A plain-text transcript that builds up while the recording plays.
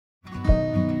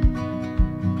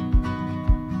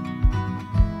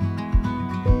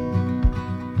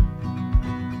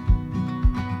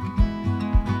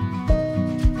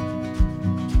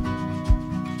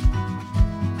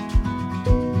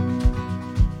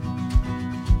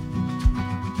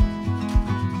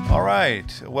All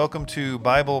right, welcome to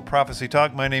Bible Prophecy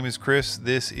Talk. My name is Chris.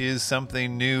 This is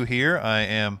something new here. I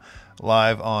am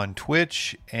live on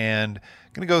Twitch and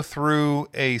going to go through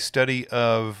a study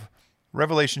of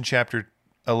Revelation chapter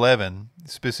 11,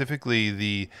 specifically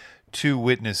the two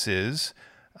witnesses.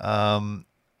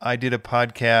 I did a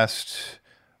podcast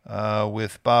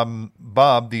with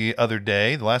Bob the other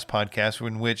day, the last podcast,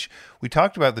 in which we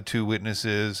talked about the two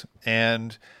witnesses,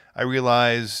 and I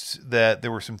realized that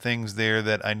there were some things there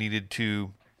that I needed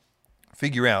to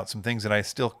figure out, some things that I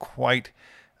still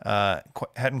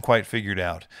hadn't quite figured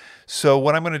out. So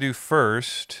what I'm going to do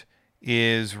first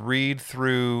is read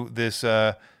through this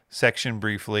section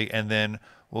briefly, and then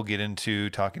we'll get into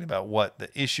talking about what the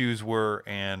issues were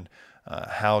and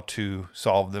how to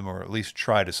solve them, or at least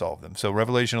try to solve them. So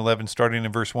Revelation 11, starting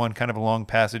in verse 1, kind of a long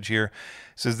passage here.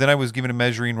 It says, "Then I was given a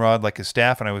measuring rod like a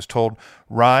staff, and I was told,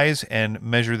 'Rise and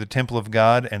measure the temple of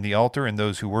God and the altar and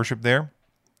those who worship there.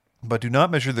 But do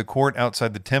not measure the court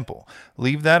outside the temple.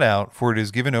 Leave that out, for it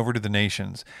is given over to the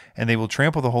nations. And they will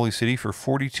trample the holy city for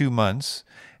 42 months.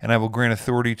 And I will grant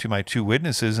authority to my two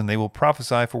witnesses, and they will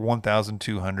prophesy for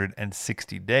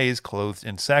 1,260 days, clothed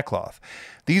in sackcloth.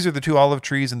 These are the two olive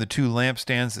trees and the two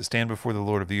lampstands that stand before the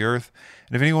Lord of the earth.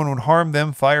 And if anyone would harm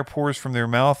them, fire pours from their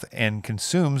mouth and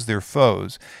consumes their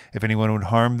foes. If anyone would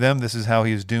harm them, this is how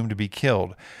he is doomed to be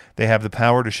killed. They have the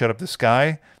power to shut up the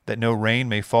sky, that no rain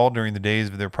may fall during the days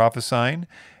of their prophesying.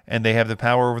 And they have the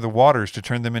power over the waters to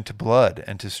turn them into blood,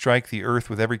 and to strike the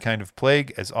earth with every kind of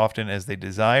plague as often as they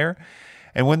desire.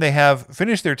 And when they have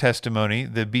finished their testimony,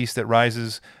 the beast that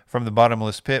rises from the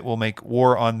bottomless pit will make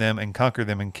war on them and conquer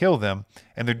them and kill them.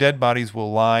 And their dead bodies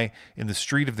will lie in the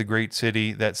street of the great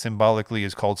city that symbolically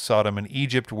is called Sodom and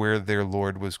Egypt, where their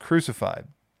Lord was crucified.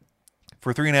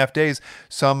 For 3.5 days,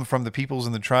 some from the peoples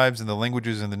and the tribes and the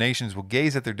languages and the nations will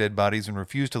gaze at their dead bodies and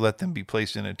refuse to let them be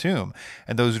placed in a tomb.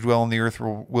 And those who dwell on the earth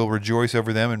will rejoice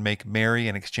over them and make merry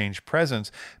and exchange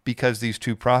presents, because these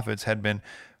two prophets had been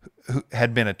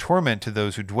a torment to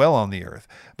those who dwell on the earth.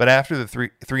 But after the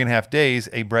 3.5 days,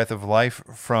 a breath of life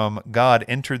from God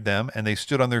entered them, and they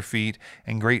stood on their feet,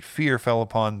 and great fear fell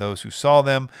upon those who saw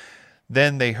them.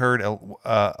 Then they heard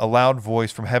a loud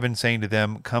voice from heaven saying to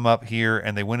them, 'Come up here.'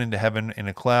 And they went into heaven in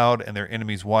a cloud, and their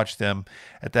enemies watched them.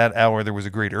 At that hour there was a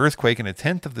great earthquake, and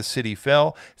 1/10 of the city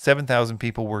fell. 7,000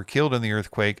 people were killed in the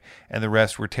earthquake, and the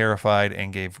rest were terrified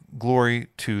and gave glory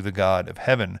to the God of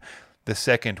heaven. The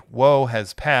second woe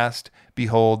has passed.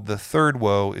 Behold, the third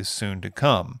woe is soon to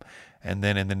come." And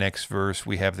then in the next verse,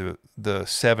 we have the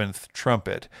seventh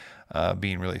trumpet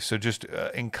being released. So just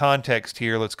in context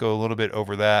here, let's go a little bit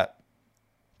over that.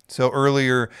 So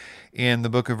earlier in the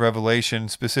book of Revelation,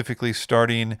 specifically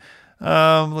starting,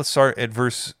 let's start at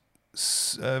verse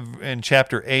in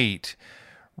chapter 8.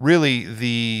 Really,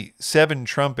 the seven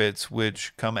trumpets,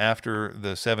 which come after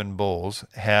the seven bowls,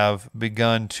 have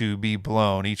begun to be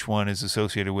blown. Each one is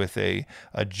associated with a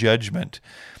judgment.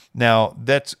 Now,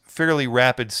 that's fairly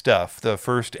rapid stuff. The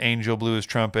first angel blew his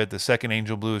trumpet, the second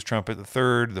angel blew his trumpet, the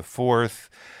third, the fourth,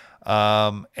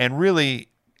 and really,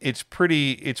 it's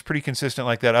pretty consistent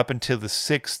like that up until the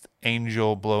sixth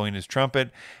angel blowing his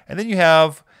trumpet. And then you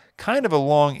have kind of a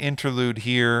long interlude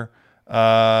here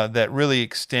that really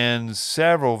extends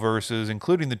several verses,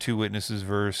 including the two witnesses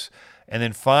verse. And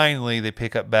then finally, they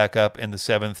pick up back up, and the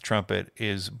seventh trumpet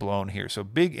is blown here. So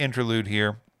big interlude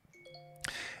here.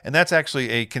 And that's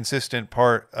actually a consistent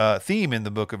theme in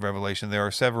the book of Revelation. There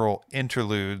are several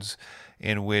interludes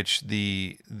in which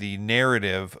the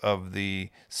narrative of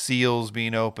the seals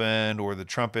being opened, or the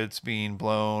trumpets being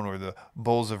blown, or the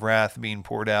bowls of wrath being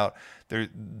poured out,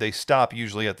 they stop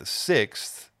usually at the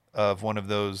sixth of one of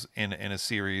those in a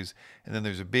series. And then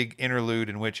there's a big interlude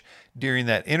in which, during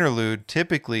that interlude,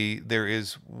 typically there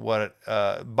is what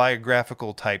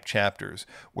biographical type chapters,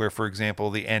 where, for example,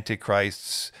 the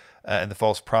antichrists and the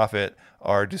false prophet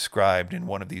are described in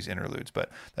one of these interludes.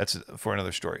 But that's for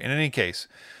another story. In any case,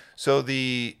 so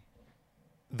the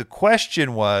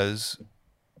question was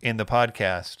in the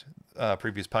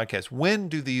previous podcast, when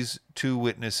do these two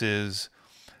witnesses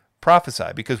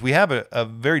prophesy? Because we have a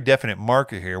very definite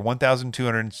marker here,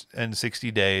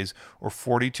 1,260 days or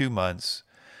 42 months.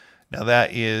 Now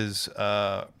that is in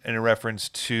a reference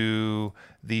to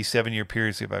the 7-year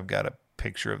period. See if I've got a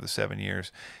picture of the 7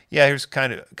 years. Yeah, here's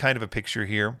kind of a picture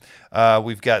here.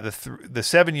 We've got the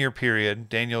 7-year period,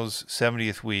 Daniel's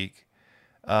 70th week,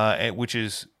 which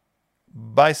is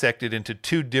bisected into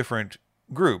two different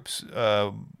groups,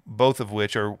 both of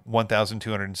which are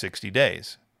 1,260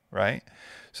 days, right?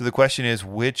 So the question is,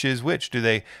 which is which? Do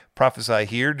they prophesy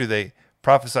here? Do they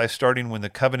prophesy starting when the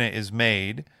covenant is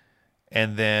made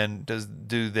and then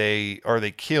are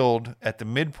they killed at the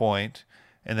midpoint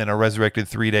and then are resurrected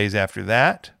 3 days after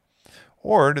that?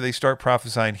 Or do they start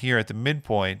prophesying here at the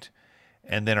midpoint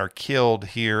and then are killed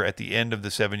here at the end of the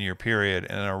 7-year period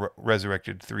and are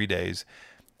resurrected 3 days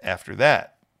after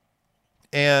that?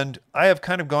 And I have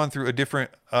kind of gone through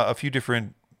a few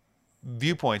different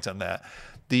viewpoints on that.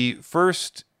 The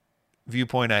first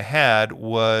viewpoint I had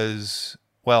was,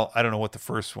 well, I don't know what the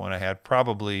first one I had,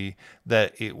 probably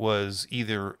that it was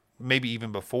either maybe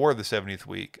even before the 70th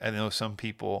week. I know some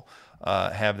people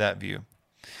have that view.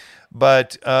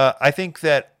 But I think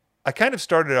that I kind of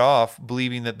started off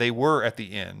believing that they were at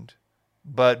the end,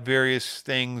 but various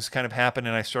things kind of happened,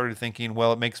 and I started thinking,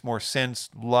 well, it makes more sense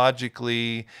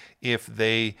logically if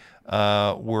they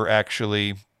were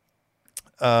actually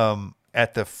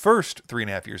at the first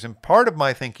 3.5 years. And part of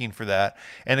my thinking for that,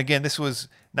 and again, this was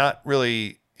not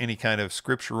really any kind of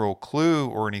scriptural clue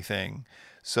or anything,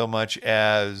 so much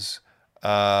as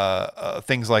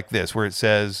things like this, where it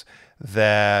says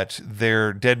that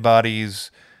their dead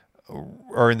bodies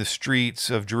are in the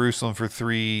streets of Jerusalem for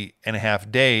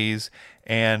 3.5 days,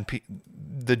 and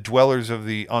the dwellers on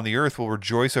the earth will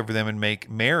rejoice over them and make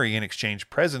merry and exchange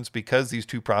presents, because these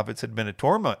two prophets had been a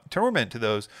torment to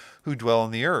those who dwell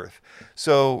on the earth.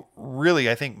 So really,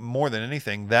 I think more than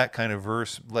anything, that kind of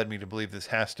verse led me to believe this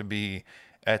has to be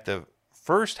at the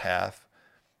first half,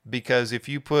 because if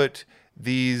you put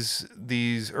these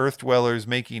earth dwellers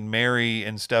making merry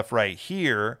and stuff right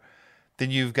here,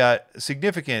 then you've got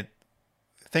significant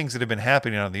things that have been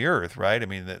happening on the earth, right? I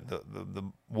mean,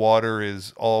 the water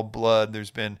is all blood.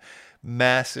 There's been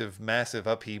massive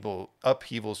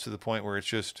upheavals to the point where it's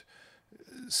just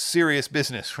serious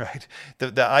business, right?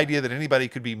 The idea that anybody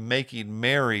could be making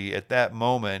merry at that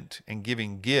moment and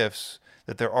giving gifts,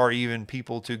 that there are even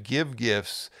people to give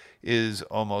gifts, is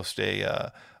almost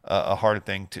a hard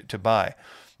thing to buy.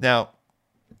 Now,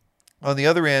 on the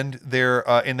other end, there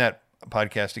in that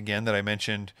podcast again that I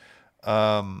mentioned,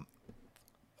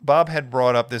 Bob had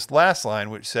brought up this last line,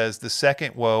 which says, "The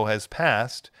second woe has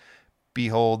passed.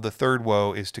 Behold, the third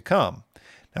woe is to come."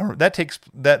 Now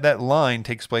that line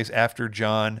takes place after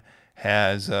John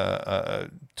has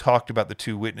talked about the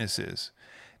two witnesses.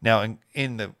 Now,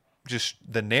 in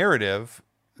the narrative,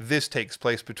 this takes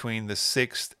place between the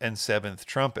 6th and 7th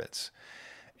trumpets.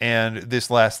 And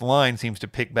this last line seems to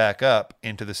pick back up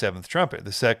into the 7th trumpet.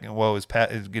 The second woe is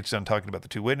past. It gets done talking about the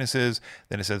two witnesses.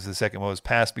 Then it says the second woe is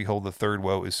past. Behold, the third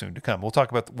woe is soon to come. We'll talk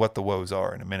about what the woes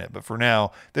are in a minute. But for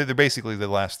now, they're basically the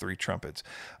last three trumpets.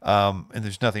 And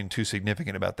there's nothing too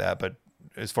significant about that, but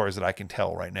as far as that I can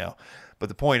tell right now. But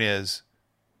the point is,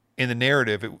 in the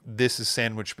narrative, this is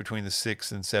sandwiched between the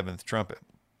 6th and 7th trumpet.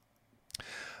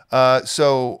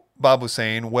 So Bob was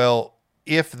saying, well,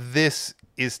 if this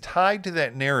is tied to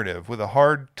that narrative with a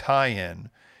hard tie-in,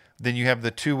 then you have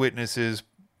the two witnesses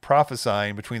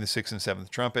prophesying between the 6th and 7th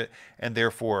trumpet, and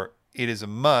therefore it is a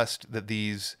must that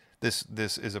this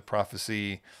is a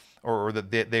prophecy, or that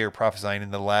they are prophesying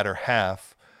in the latter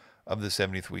half of the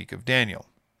 70th week of Daniel.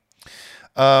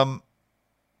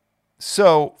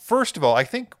 So first of all, I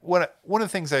think one of the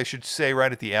things I should say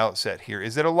right at the outset here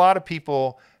is that a lot of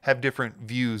people have different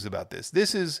views about this.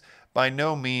 This is by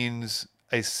no means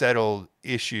a settled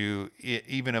issue,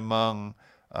 even among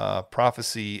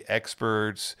prophecy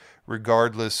experts,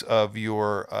 regardless of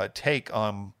your take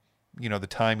on, the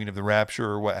timing of the rapture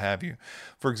or what have you.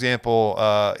 For example,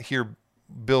 here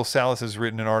Bill Salus has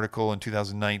written an article in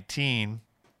 2019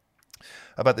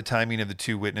 about the timing of the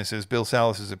two witnesses. Bill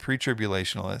Salus is a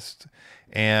pre-tribulationalist,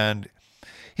 and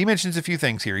he mentions a few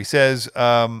things here. He says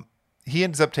he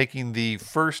ends up taking the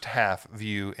first half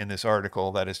view in this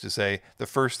article. That is to say, the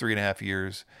first 3.5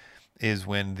 years is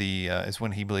when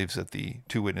he believes that the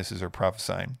two witnesses are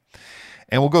prophesying.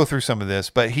 And we'll go through some of this,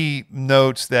 but he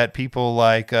notes that people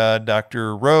like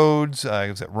Dr. Rhodes,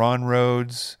 was that Ron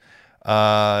Rhodes,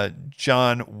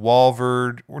 John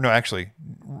Walvoord, no, actually,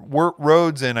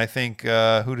 Rhodes, and I think,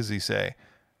 who does he say?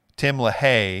 Tim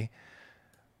LaHaye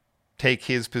take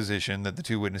his position that the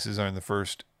two witnesses are in the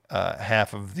first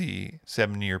half of the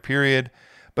 7-year period.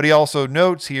 But he also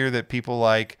notes here that people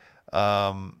like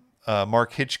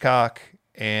Mark Hitchcock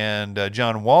and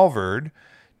John Walvoord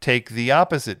take the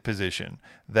opposite position,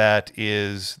 that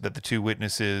the two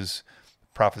witnesses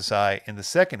prophesy in the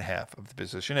second half of the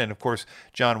position. And of course,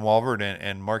 John Walvoord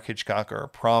and Mark Hitchcock are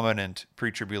prominent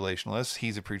pre-tribulationalists.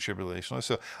 He's a pre-tribulationalist.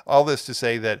 So all this to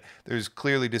say that there's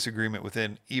clearly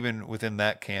disagreement even within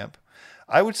that camp.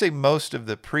 I would say most of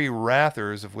the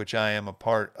pre-wrathers, of which I am a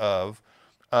part of,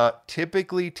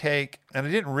 typically take, and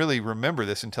I didn't really remember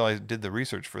this until I did the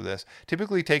research for this,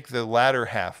 typically take the latter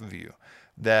half view.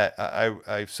 that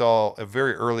I saw a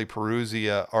very early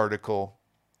Perusia article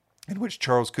in which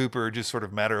Charles Cooper just sort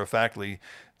of matter of factly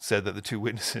said that the two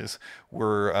witnesses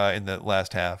were in the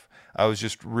last half. I was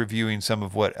just reviewing some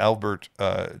of what Albert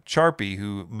Charpy,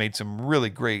 who made some really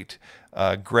great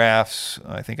graphs.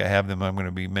 I think I have them. I'm going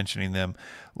to be mentioning them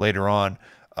later on.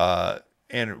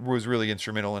 And was really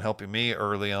instrumental in helping me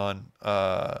early on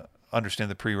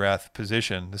understand the pre-wrath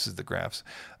position. This is the graphs.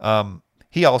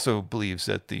 He also believes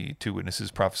that the two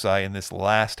witnesses prophesy in this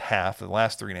last half, the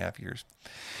last 3.5 years.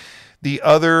 The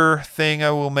other thing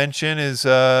I will mention is,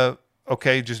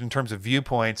 okay, just in terms of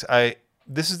viewpoints,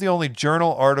 this is the only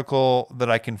journal article that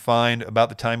I can find about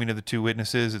the timing of the two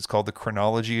witnesses. It's called The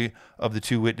Chronology of the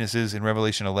Two Witnesses in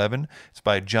Revelation 11. It's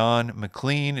by John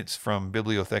McLean. It's from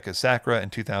Bibliotheca Sacra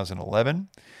in 2011.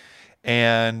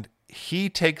 And he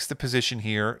takes the position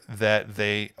here that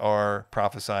they are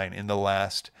prophesying in the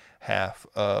last half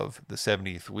of the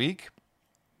 70th week.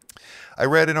 I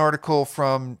read an article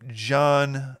from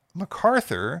John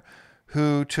MacArthur,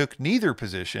 who took neither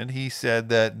position. He said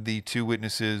that the two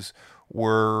witnesses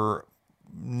were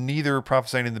neither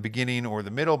prophesying in the beginning or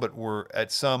the middle, but were at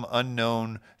some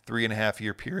unknown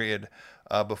 3.5-year period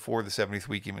before the 70th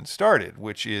week even started,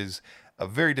 which is a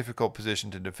very difficult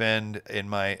position to defend, in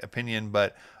my opinion.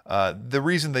 But the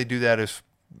reason they do that is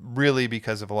really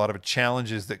because of a lot of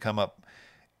challenges that come up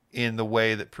in the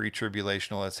way that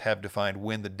pre-tribulationalists have defined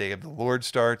when the day of the Lord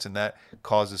starts, and that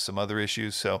causes some other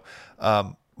issues. So,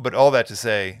 but all that to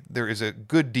say, there is a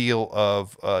good deal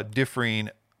of differing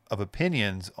of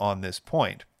opinions on this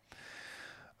point.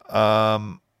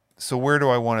 So where do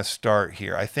I want to start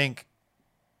here? I think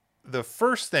the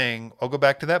first thing, I'll go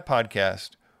back to that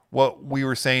podcast. What we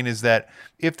were saying is that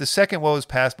if the second woe is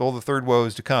past, but the third woe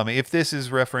is to come, if this is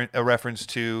a reference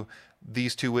to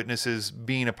these two witnesses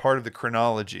being a part of the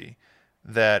chronology,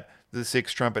 that the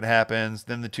sixth trumpet happens,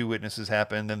 then the two witnesses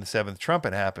happen, then the seventh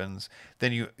trumpet happens,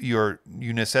 then you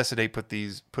necessitate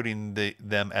putting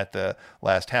them at the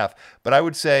last half. But I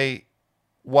would say,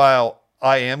 while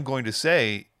I am going to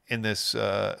say in this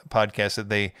podcast that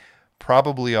they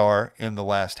probably are in the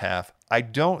last half, I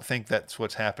don't think that's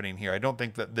what's happening here. I don't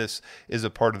think that this is a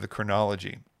part of the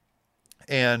chronology.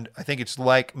 And I think it's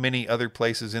like many other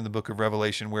places in the book of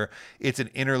Revelation where it's an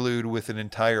interlude with an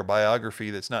entire biography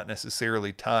that's not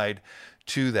necessarily tied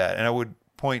to that. And I would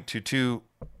point to two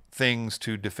things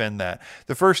to defend that.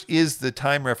 The first is the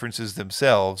time references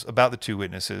themselves about the two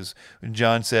witnesses. When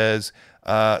John says,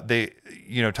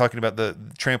 talking about the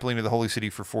trampling of the holy city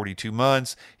for 42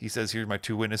 months, he says, here's my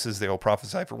two witnesses. They will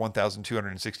prophesy for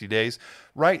 1,260 days.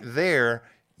 Right there,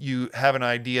 you have an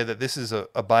idea that this is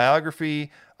a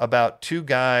biography about two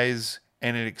guys,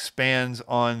 and it expands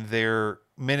on their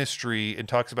ministry and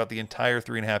talks about the entire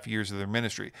 3.5 years of their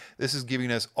ministry. This is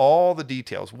giving us all the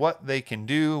details, what they can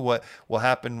do, what will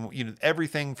happen,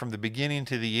 everything from the beginning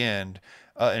to the end,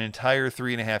 an entire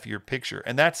 3.5-year picture.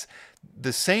 And that's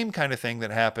the same kind of thing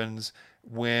that happens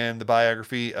when the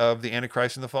biography of the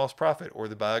Antichrist and the false prophet, or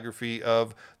the biography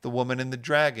of the woman and the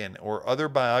dragon, or other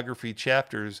biography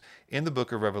chapters in the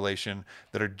book of Revelation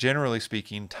that are, generally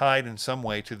speaking, tied in some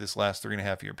way to this last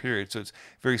 3.5-year period. So it's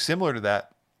very similar to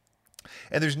that.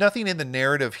 And there's nothing in the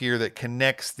narrative here that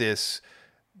connects this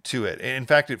to it. In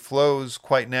fact, it flows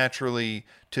quite naturally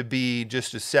to be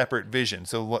just a separate vision.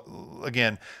 So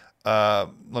again,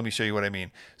 let me show you what I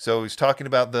mean. So he's talking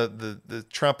about the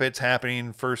trumpets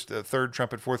happening, first, third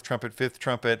trumpet, fourth trumpet, fifth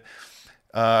trumpet,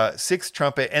 sixth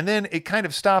trumpet, and then it kind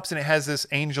of stops and it has this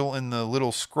angel in the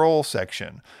little scroll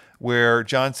section where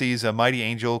John sees a mighty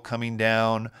angel coming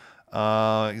down,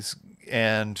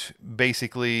 and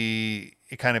basically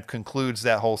it kind of concludes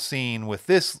that whole scene with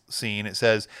this scene. It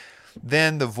says,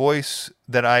 "Then the voice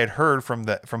that I had heard from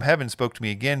heaven spoke to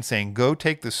me again, saying, 'Go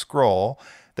take the scroll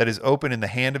that is open in the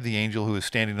hand of the angel who is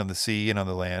standing on the sea and on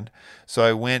the land.' So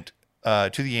I went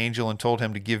to the angel and told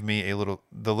him to give me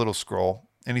the little scroll.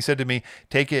 And he said to me,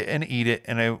 'Take it and eat it,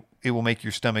 and it will make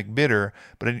your stomach bitter,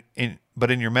 but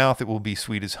in your mouth it will be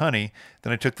sweet as honey.'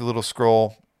 Then I took the little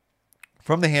scroll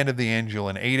from the hand of the angel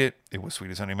and ate it. It was sweet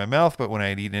as honey in my mouth, but when I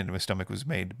had eaten it, my stomach was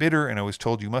made bitter, and I was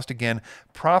told, 'You must again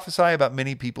prophesy about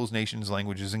many peoples, nations,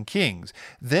 languages, and kings.'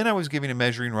 Then I was given a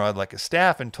measuring rod like a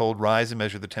staff and told, 'Rise and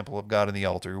measure the temple of God and the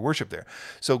altar you worship there.'"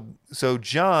 So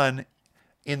John,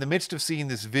 in the midst of seeing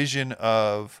this vision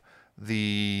of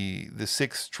the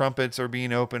six trumpets are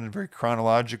being opened, very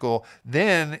chronological,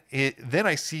 then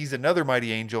I sees another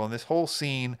mighty angel, and this whole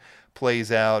scene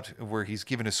plays out where he's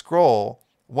given a scroll.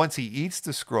 Once he eats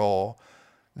the scroll,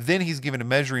 Then he's given a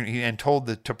measuring and told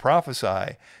to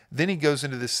prophesy. Then he goes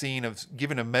into the scene of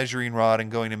giving a measuring rod and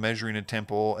going and measuring a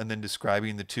temple and then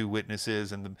describing the two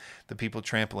witnesses and the people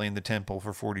trampling the temple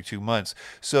for 42 months.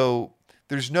 So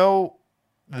there's no,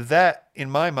 that in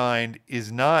my mind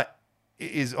is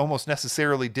almost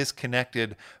necessarily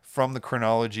disconnected from the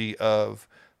chronology of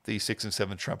the sixth and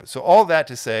seventh trumpets. So all that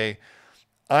to say,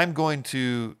 I'm going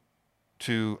to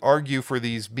argue for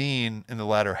these being in the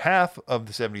latter half of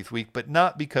the 70th week, but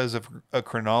not because of a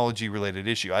chronology related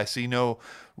issue. I see no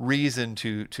reason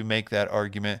to make that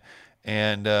argument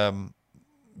and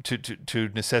to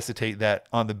necessitate that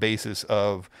on the basis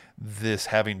of this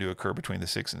having to occur between the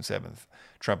sixth and seventh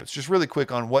trumpets. Just really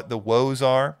quick on what the woes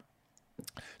are.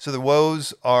 So the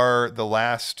woes are the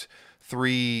last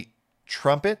three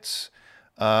trumpets.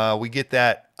 We get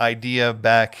that idea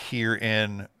back here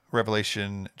in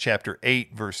Revelation chapter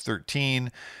 8, verse 13.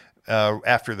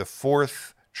 After the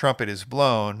fourth trumpet is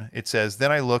blown, it says, "Then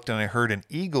I looked and I heard an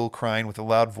eagle crying with a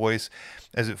loud voice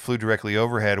as it flew directly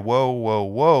overhead, 'Woe, woe,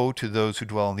 woe to those who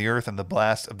dwell on the earth and the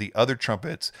blast of the other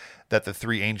trumpets that the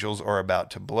three angels are about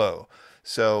to blow.'"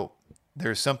 So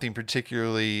there's something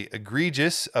particularly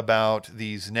egregious about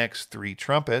these next three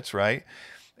trumpets, right?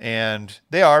 And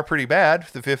they are pretty bad.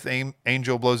 The fifth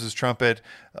angel blows his trumpet.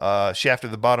 Shaft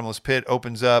of the bottomless pit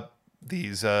opens up.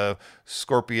 These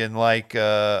scorpion-like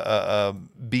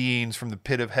beings from the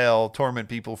pit of hell torment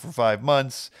people for 5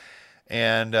 months.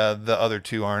 And the other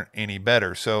two aren't any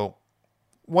better. So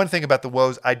one thing about the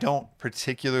woes I don't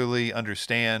particularly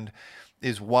understand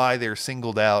is why they're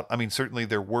singled out. I mean, certainly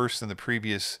they're worse than the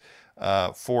previous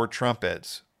four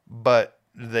trumpets, but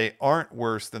they aren't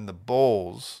worse than the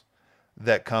bowls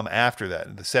that come after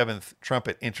that. The seventh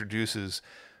trumpet introduces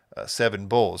 7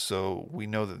 bowls, so we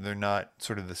know that they're not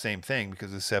sort of the same thing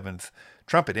because the seventh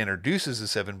trumpet introduces the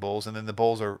 7 bowls, and then the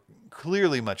bowls are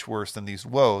clearly much worse than these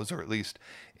woes, or at least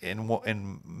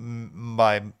in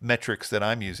by metrics that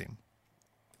I'm using,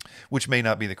 which may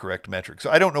not be the correct metric.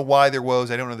 So I don't know why they're woes.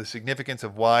 I don't know the significance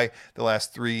of why the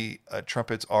last 3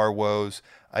 trumpets are woes.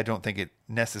 I don't think it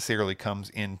necessarily comes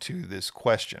into this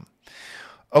question.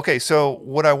 Okay, so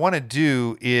what I want to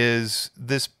do is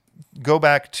go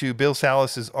back to Bill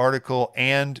Salas's article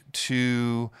and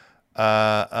to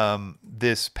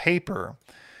this paper,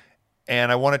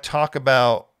 and I want to talk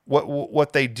about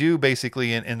what they do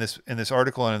basically in this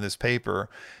article and in this paper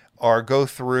are go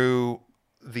through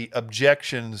the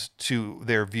objections to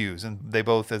their views, and they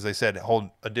both, as I said, hold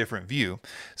a different view.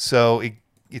 So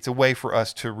it's a way for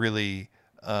us to really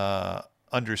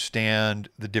understand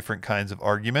the different kinds of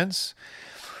arguments.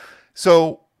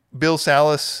 So Bill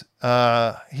Salas,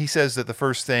 he says that the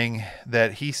first thing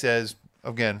that he says,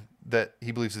 again, that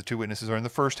he believes the two witnesses are in the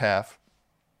first half,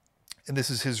 and this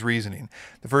is his reasoning.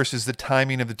 The first is the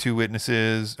timing of the two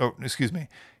witnesses. Oh, excuse me.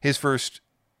 His first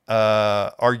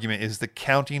argument is the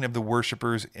counting of the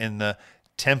worshipers in the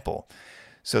temple.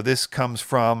 So this comes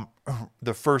from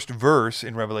the first verse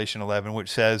in Revelation 11, which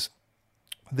says,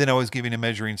 "Then I was given a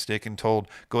measuring stick and told,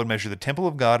 'Go and measure the temple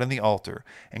of God and the altar,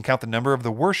 and count the number of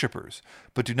the worshipers.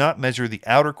 But do not measure the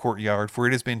outer courtyard, for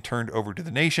it has been turned over to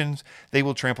the nations. They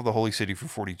will trample the holy city for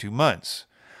 42 months.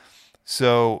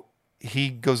 So he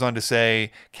goes on to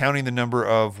say, counting the number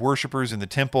of worshipers in the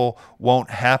temple won't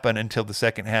happen until the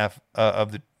second half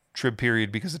of the trib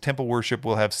period, because the temple worship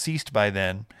will have ceased by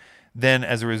then. Then,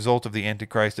 as a result of the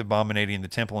Antichrist abominating the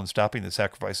temple and stopping the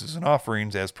sacrifices and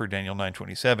offerings, as per Daniel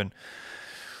 9:27.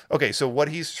 Okay, so what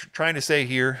he's trying to say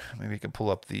here, maybe you can pull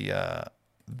up the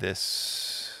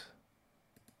this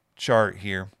chart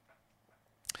here,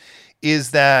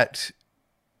 is that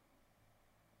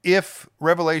if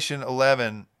Revelation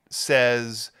 11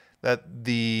 says that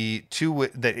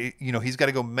he's got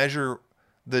to go measure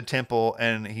the temple,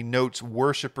 and he notes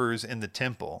worshipers in the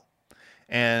temple,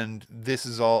 and this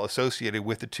is all associated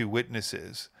with the two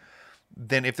witnesses,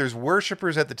 then if there's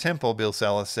worshipers at the temple, Bill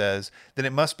Salas says, then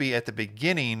it must be at the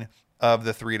beginning of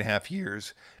the 3.5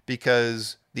 years,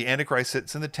 because the Antichrist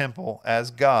sits in the temple as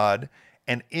God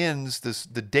and ends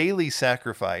the daily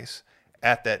sacrifice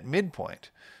at that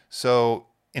midpoint. So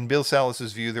in Bill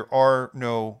Salas's view, there are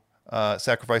no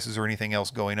sacrifices or anything else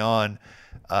going on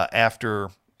after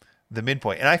the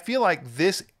midpoint. And I feel like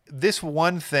this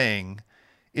one thing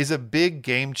is a big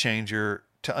game changer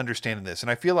to understanding this.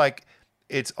 And I feel like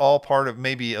it's all part of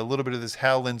maybe a little bit of this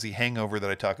Hal Lindsey hangover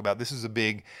that I talk about. This is a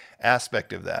big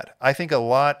aspect of that. I think a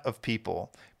lot of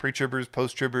people, pre-tribbers,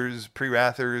 post-tribbers,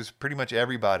 pre-wrathers, pretty much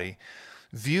everybody,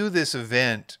 view this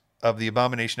event of the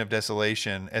abomination of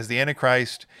desolation as the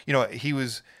Antichrist.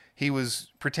 He he was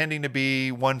pretending to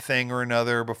be one thing or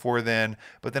another before then,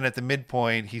 but then at the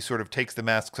midpoint, he sort of takes the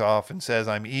masks off and says,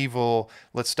 I'm evil.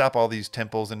 Let's stop all these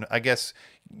temples. And I guess,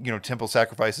 temple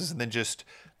sacrifices, and then just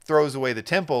throws away the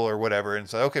temple or whatever and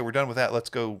says, okay, we're done with that. Let's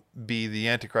go be the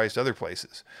Antichrist other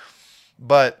places.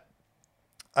 But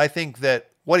I think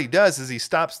that what he does is he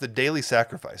stops the daily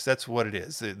sacrifice. That's what it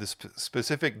is, the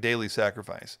specific daily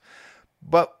sacrifice.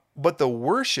 But the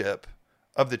worship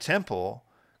of the temple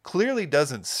clearly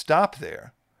doesn't stop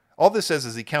there. All this says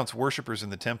is he counts worshipers in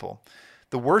the temple.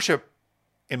 The worship,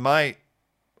 in my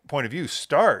point of view,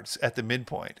 starts at the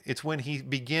midpoint. It's when he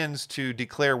begins to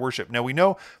declare worship. Now we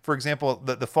know, for example,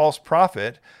 that the false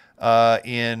prophet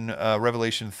in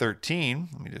Revelation 13,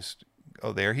 let me just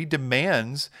go there, he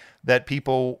demands that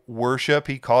people worship.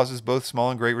 He causes both small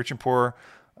and great, rich and poor.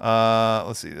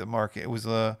 Let's see, the mark, it was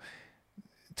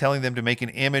telling them to make an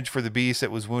image for the beast that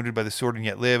was wounded by the sword and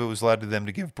yet live. It was allowed to them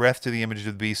to give breath to the image of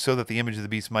the beast, so that the image of the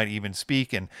beast might even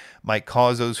speak and might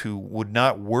cause those who would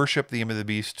not worship the image of the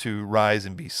beast to rise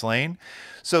and be slain.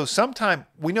 So sometime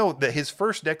we know that his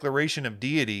first declaration of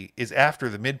deity is after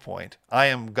the midpoint. I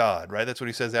am God, right? That's what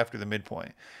he says after the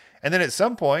midpoint. And then at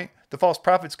some point, the false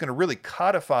prophet's going to really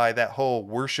codify that whole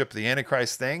worship the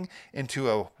Antichrist thing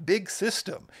into a big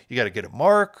system. You got to get a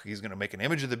mark. He's going to make an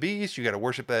image of the beast. You got to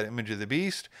worship that image of the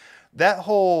beast. That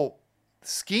whole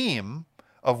scheme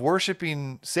of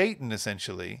worshiping Satan,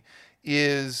 essentially,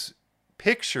 is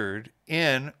pictured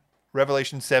in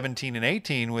Revelation 17 and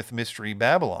 18 with Mystery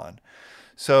Babylon.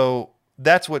 So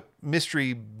that's what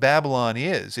Mystery Babylon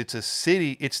is. It's a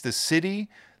city. It's the city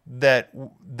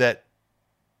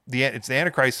it's the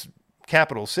Antichrist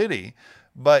capital city,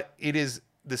 but it is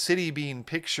the city being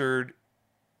pictured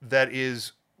that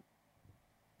is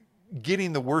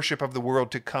getting the worship of the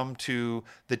world to come to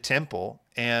the temple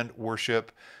and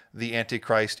worship the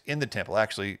Antichrist in the temple.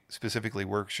 Actually, specifically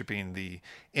worshiping the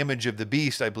image of the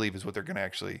beast, I believe, is what they're going to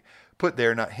actually put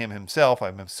there, not him himself.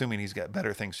 I'm assuming he's got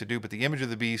better things to do, but the image of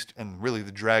the beast and really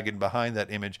the dragon behind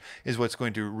that image is what's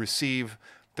going to receive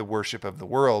the worship of the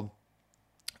world.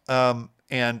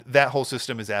 And that whole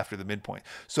system is after the midpoint.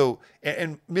 So,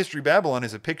 and Mystery Babylon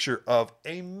is a picture of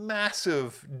a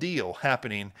massive deal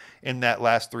happening in that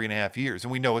last 3.5 years.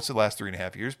 And we know it's the last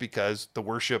 3.5 years because the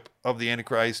worship of the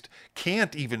Antichrist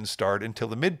can't even start until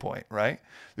the midpoint, right?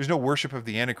 There's no worship of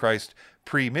the Antichrist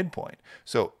pre-midpoint.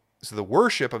 So the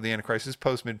worship of the Antichrist is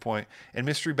post-midpoint, and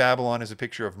Mystery Babylon is a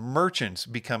picture of merchants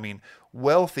becoming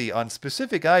wealthy on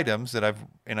specific items that I've,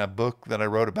 in a book that I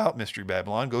wrote about Mystery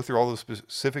Babylon, go through all those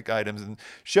specific items and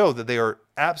show that they are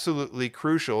absolutely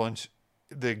crucial, and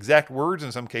the exact words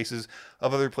in some cases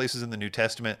of other places in the New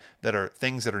Testament that are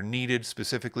things that are needed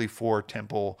specifically for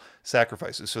temple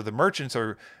sacrifices. So the merchants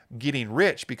are getting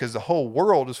rich because the whole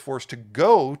world is forced to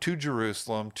go to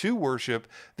Jerusalem to worship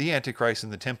the Antichrist in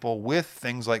the temple with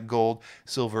things like gold,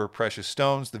 silver, precious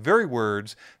stones, the very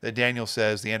words that Daniel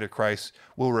says the Antichrist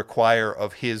will require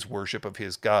of his worship of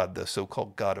his God, the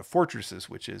so-called God of fortresses,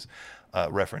 which is a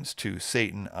reference to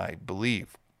Satan, I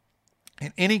believe.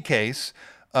 In any case,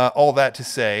 all that to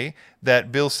say that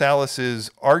Bill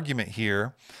Salas's argument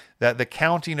here, that the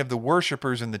counting of the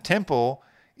worshipers in the temple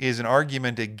is an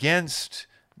argument against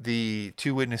the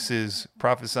two witnesses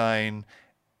prophesying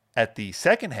at the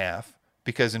second half,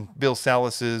 because in Bill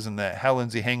Salas's and the Hal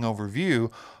Lindsey Hangover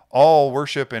view, all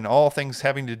worship and all things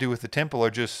having to do with the temple are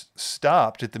just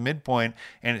stopped at the midpoint,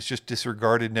 and it's just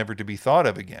disregarded, never to be thought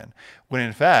of again. When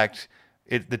in fact,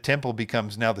 the temple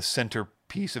becomes now the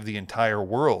centerpiece of the entire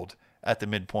world at the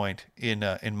midpoint, in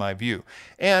my view.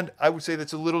 And I would say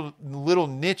that's a little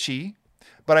nichey,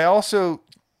 but I also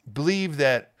believe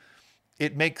that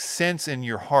it makes sense in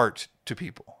your heart to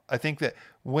people. I think that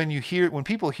when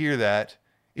people hear that,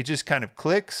 it just kind of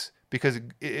clicks, because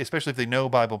especially if they know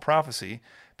Bible prophecy,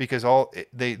 because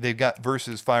they've got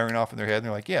verses firing off in their head, and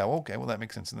they're like, yeah, well, okay, well, that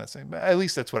makes sense in that same. At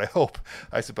least that's what I hope,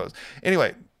 I suppose.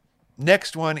 Anyway,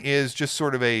 next one is just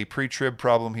sort of a pre-trib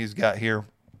problem he's got here.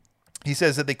 He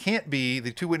says that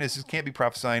the two witnesses can't be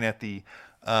prophesying at the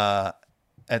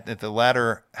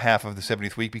latter half of the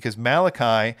 70th week, because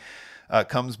Malachi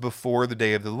comes before the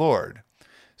day of the Lord.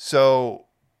 So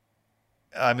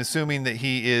I'm assuming that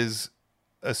he is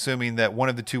assuming that one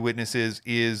of the two witnesses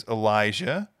is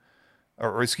Elijah,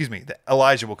 or excuse me, that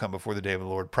Elijah will come before the day of the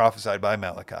Lord, prophesied by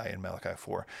Malachi in Malachi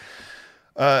 4.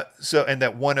 And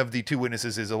that one of the two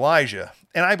witnesses is Elijah.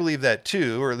 And I believe that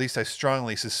too, or at least I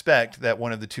strongly suspect that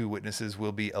one of the two witnesses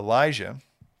will be Elijah.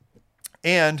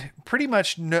 And pretty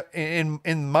much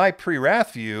in my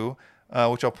pre-wrath view,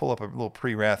 which I'll pull up a little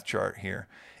pre-wrath chart here,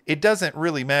 it doesn't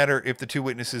really matter if the two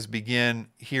witnesses begin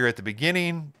here at the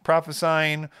beginning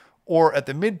prophesying, or at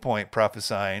the midpoint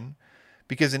prophesying,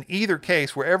 because in either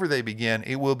case, wherever they begin,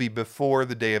 it will be before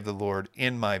the day of the Lord,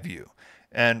 in my view.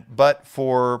 But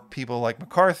for people like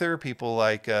MacArthur, people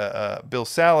like Bill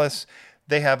Salus,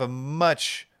 they have a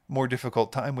much more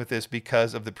difficult time with this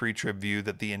because of the pre-trib view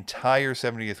that the entire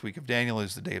 70th week of Daniel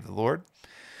is the day of the Lord.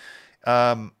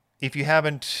 If you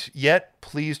haven't yet,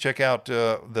 please check out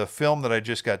the film that I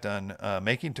just got done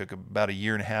making. Took about a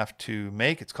year and a half to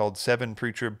make. It's called 7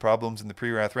 Pre-Trib Problems in the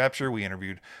Pre-Wrath Rapture. We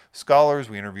interviewed scholars.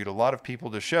 We interviewed a lot of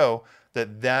people to show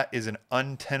that that is an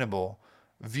untenable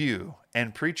view.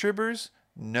 And pre-tribbers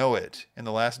know it. In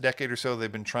the last decade or so,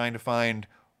 they've been trying to find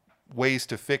ways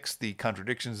to fix the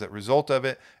contradictions that result of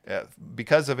it,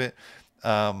 because of it.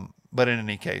 But in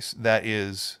any case, that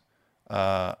is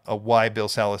why Bill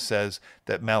Salus says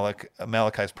that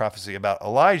Malachi's prophecy about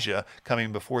Elijah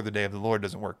coming before the day of the Lord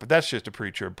doesn't work. But that's just a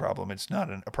pre-trib problem. It's not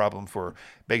a problem for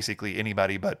basically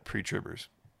anybody but pre-tribbers.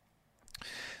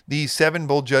 The 7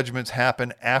 bowl judgments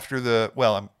happen after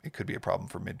it could be a problem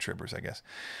for mid-tribbers, I guess.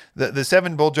 The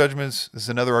 7 bowl judgments, this is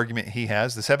another argument he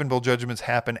has. The 7 bowl judgments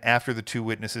happen after the 2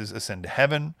 witnesses ascend to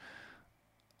heaven.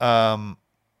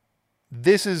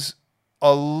 This is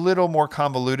a little more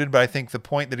convoluted, but I think the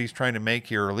point that he's trying to make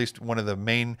here, or at least one of the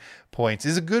main points,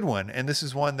 is a good one. And this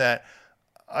is one that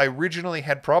I originally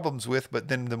had problems with, but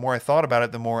then the more I thought about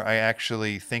it, the more I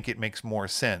actually think it makes more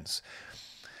sense.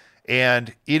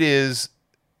 And it is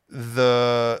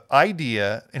the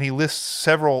idea, and he lists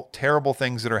several terrible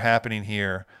things that are happening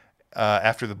here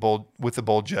after the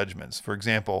bowl judgments. For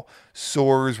example,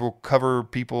 sores will cover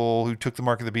people who took the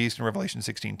mark of the beast in Revelation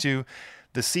 16:2.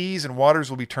 The seas and waters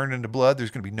will be turned into blood.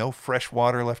 There's going to be no fresh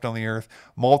water left on the earth.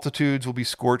 Multitudes will be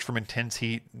scorched from intense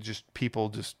heat. Just people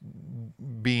just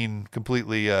being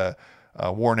completely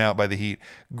worn out by the heat.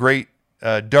 Great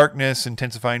darkness,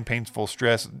 intensifying painful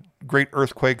stress. Great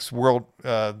earthquakes,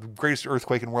 the greatest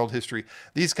earthquake in world history.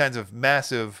 These kinds of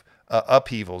massive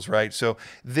upheavals, right? So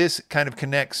this kind of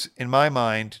connects, in my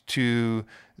mind, to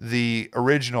the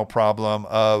original problem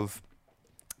of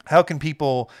how can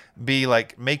people be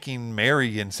like making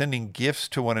merry and sending gifts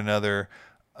to one another,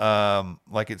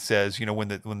 like it says, when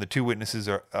the 2 witnesses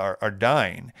are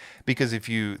dying? Because if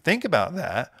you think about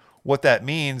that, what that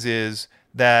means is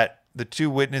that the 2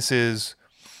 witnesses,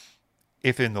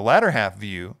 if in the latter half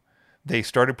view, they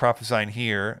started prophesying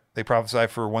here, they prophesy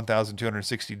for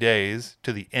 1,260 days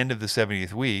to the end of the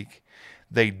 70th week,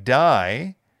 they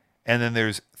die, and then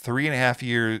there's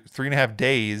 3.5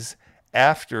 days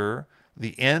after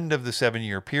the end of the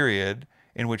 7-year period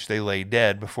in which they lay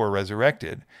dead before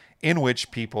resurrected, in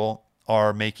which people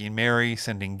are making merry,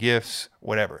 sending gifts,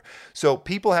 whatever. So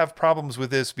people have problems with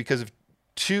this because of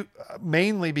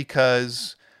mainly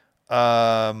because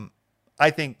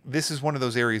I think this is one of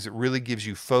those areas that really gives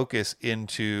you focus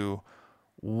into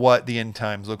what the end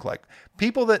times look like.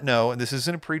 People that know, and this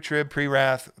isn't a pre-trib,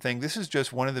 pre-wrath thing, this is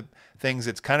just one of the things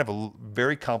that's kind of a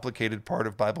very complicated part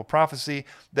of Bible prophecy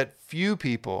that few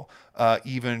people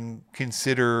even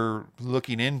consider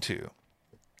looking into.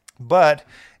 But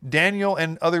Daniel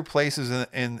and other places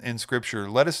in Scripture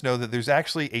let us know that there's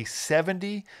actually a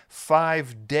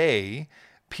 75-day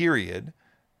period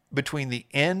between the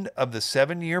end of the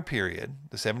 7-year period,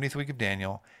 the 70th week of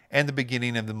Daniel, and the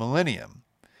beginning of the millennium.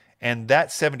 And that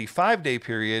 75-day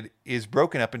period is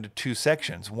broken up into 2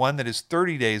 sections, one that is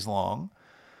 30 days long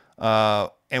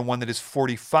and one that is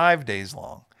 45 days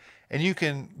long. And you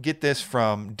can get this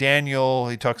from Daniel.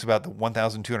 He talks about the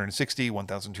 1,260,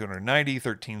 1,290,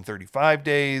 1,335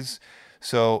 days.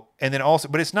 So, and then also,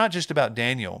 but it's not just about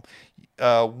Daniel.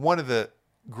 One of the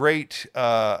great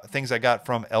things I got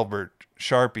from Albert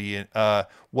Sharpie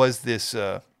was this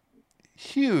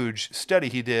huge study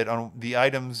he did on the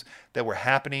items that were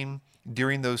happening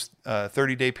during those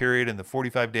 30-day period and the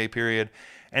 45-day period.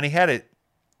 And he had it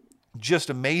just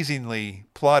amazingly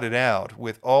plotted out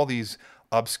with all these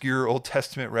obscure Old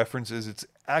Testament references. It's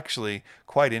actually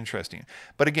quite interesting.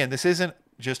 But again, this isn't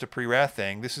just a pre-wrath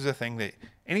thing. This is a thing that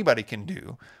anybody can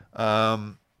do.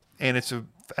 And it's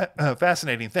a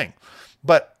fascinating thing.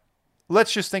 But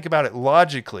let's just think about it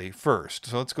logically first.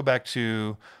 So let's go back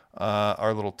to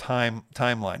our little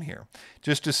timeline here,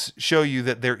 just to show you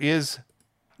that there is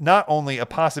not only a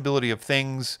possibility of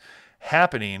things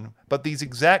happening, but these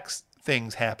exact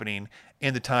things happening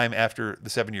in the time after the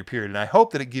 7-year period. And I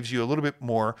hope that it gives you a little bit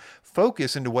more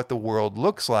focus into what the world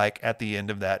looks like at the end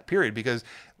of that period. Because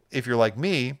if you're like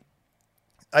me,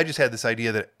 I just had this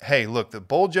idea that, hey, look, the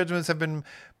bowl judgments have been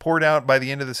poured out by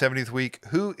the end of the 70th week.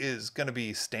 Who is going to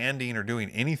be standing or doing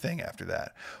anything after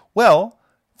that? Well,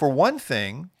 for one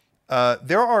thing,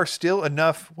 there are still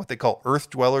enough what they call earth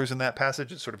dwellers in that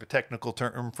passage. It's sort of a technical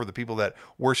term for the people that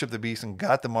worship the beast and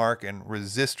got the mark and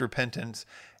resist repentance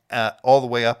all the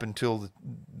way up until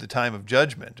the time of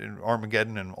judgment and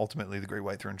Armageddon and ultimately the Great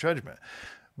White Throne Judgment.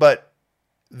 But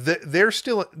they're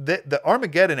still the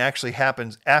Armageddon actually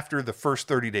happens after the first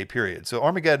 30-day period. So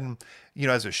Armageddon,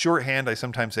 as a shorthand, I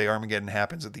sometimes say Armageddon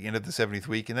happens at the end of the 70th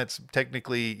week, and that's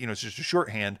technically, it's just a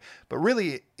shorthand. But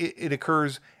really, it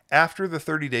occurs after the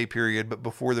 30-day period, but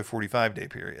before the 45-day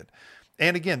period.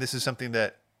 And again, this is something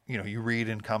that you read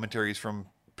in commentaries from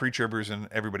pre-tribbers and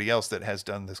everybody else that has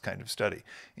done this kind of study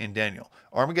in Daniel.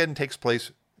 Armageddon takes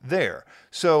place there.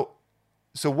 So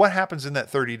what happens in that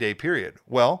 30-day period?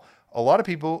 Well, a lot of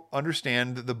people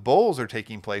understand that the bowls are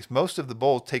taking place. Most of the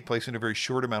bowls take place in a very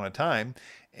short amount of time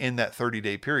in that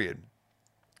 30-day period.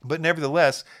 But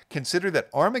nevertheless, consider that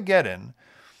Armageddon,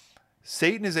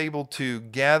 Satan is able to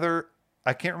gather,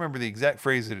 I can't remember the exact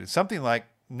phrase, it's something like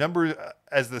numbers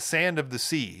as the sand of the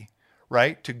sea,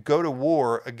 right? To go to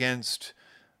war against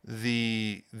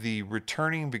the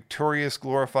returning victorious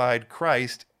glorified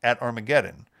Christ at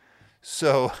Armageddon.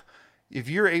 So if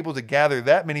you're able to gather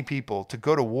that many people to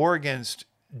go to war against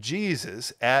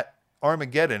Jesus at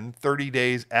Armageddon 30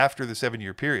 days after the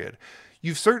 7-year period,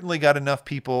 you've certainly got enough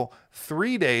people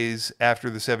 3 days after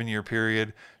the 7-year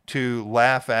period to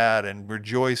laugh at and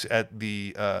rejoice at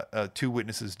the two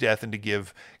witnesses' death and to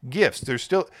give gifts. There's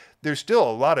still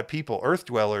a lot of people, earth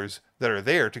dwellers, that are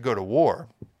there to go to war.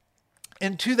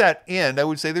 And to that end, I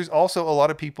would say there's also a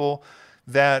lot of people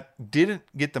that didn't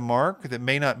get the mark, that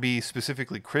may not be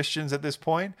specifically Christians at this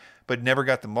point, but never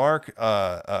got the mark,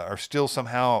 are still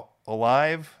somehow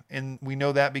alive. And we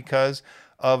know that because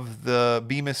of the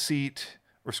Bema seat,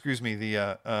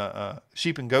 the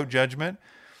sheep and goat judgment,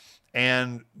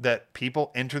 and that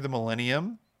people enter the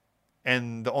millennium.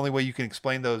 And the only way you can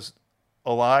explain those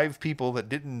alive people that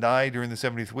didn't die during the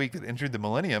 70th week that entered the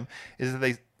millennium is that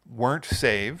they weren't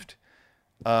saved.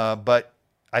 But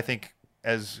I think,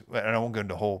 and I won't go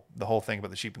into the whole thing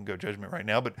about the sheep and goat judgment right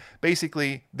now, but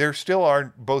basically there still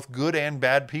are both good and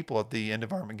bad people at the end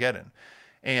of Armageddon.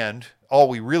 And all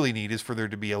we really need is for there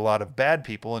to be a lot of bad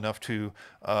people, enough to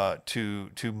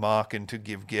mock and to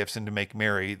give gifts and to make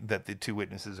merry that the two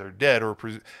witnesses are dead or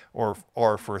for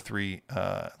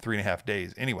 3.5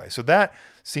 days anyway. So that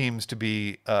seems to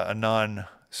be a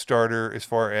non-starter as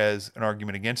far as an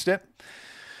argument against it.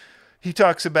 He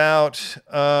talks about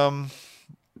the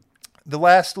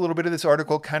last little bit of this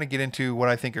article kind of get into what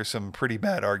I think are some pretty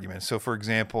bad arguments. So, for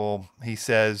example, he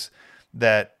says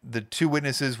that the two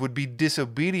witnesses would be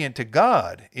disobedient to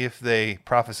God if they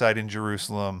prophesied in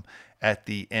Jerusalem at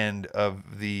the end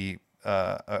of the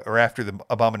or after the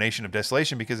abomination of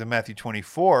desolation, because in Matthew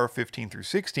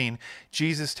 24:15-16,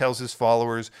 Jesus tells his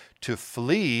followers to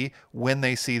flee when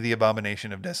they see the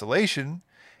abomination of desolation.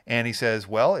 And he says,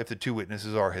 well, if the two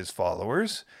witnesses are his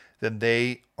followers, then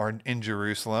they are in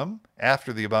Jerusalem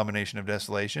after the abomination of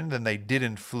desolation, then they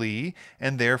didn't flee,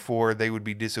 and therefore they would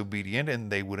be disobedient,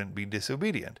 and they wouldn't be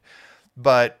disobedient.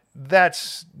 But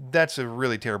that's a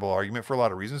really terrible argument for a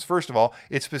lot of reasons. First of all,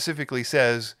 it specifically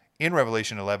says in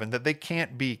Revelation 11 that they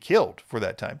can't be killed for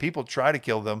that time. People try to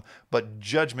kill them, but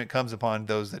judgment comes upon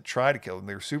those that try to kill them.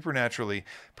 They're supernaturally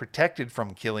protected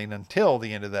from killing until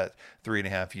the end of that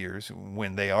 3.5 years,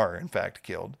 when they are in fact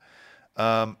killed.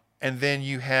 And then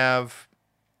you have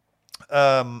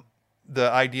the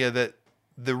idea that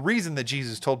the reason that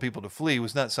Jesus told people to flee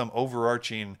was not some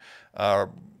overarching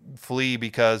flee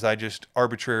because I just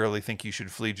arbitrarily think you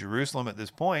should flee Jerusalem at this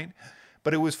point,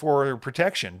 but it was for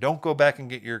protection. Don't go back and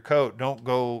get your coat. Don't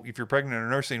go, if you're pregnant or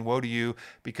nursing, woe to you,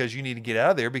 because you need to get out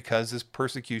of there, because this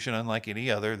persecution, unlike any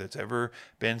other that's ever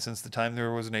been since the time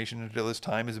there was a nation until this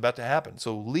time, is about to happen.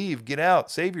 So leave, get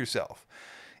out, save yourself.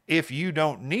 If you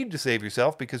don't need to save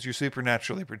yourself because you're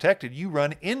supernaturally protected, you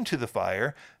run into the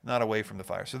fire, not away from the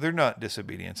fire. So they're not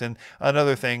disobedience. And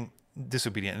another thing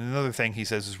he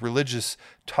says is religious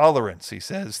tolerance. He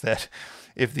says that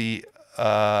if the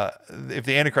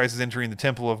Antichrist is entering the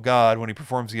temple of God when he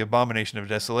performs the abomination of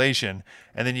desolation,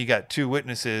 and then you got two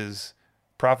witnesses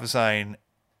prophesying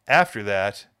after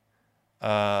that,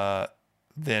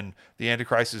 then the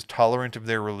Antichrist is tolerant of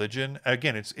their religion.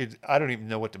 Again, it's I don't even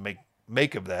know what to make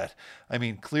of that. I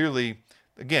mean, clearly,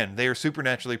 again, they are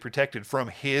supernaturally protected from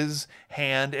his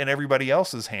hand and everybody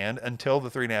else's hand until the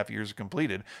 3.5 years are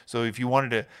completed. So if you wanted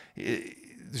to,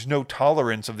 there's no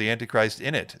tolerance of the Antichrist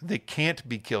in it. They can't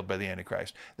be killed by the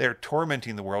Antichrist. They're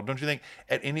tormenting the world. Don't you think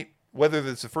whether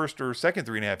it's the first or second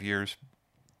 3.5 years,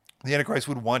 the Antichrist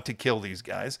would want to kill these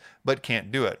guys, but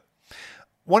can't do it.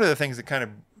 One of the things that kind of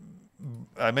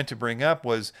I meant to bring up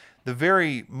was the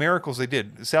very miracles they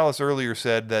did. Salas earlier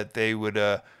said that they would,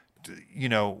 you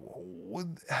know,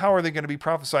 how are they going to be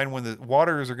prophesying when the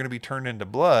waters are going to be turned into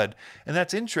blood? And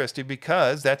that's interesting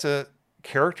because that's a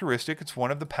characteristic. It's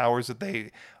one of the powers that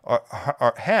they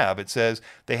have. It says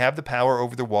they have the power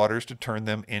over the waters to turn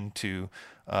them into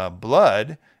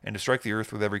blood and to strike the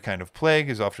earth with every kind of plague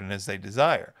as often as they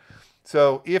desire.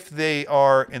 So if they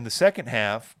are in the second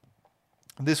half,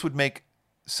 this would make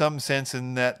some sense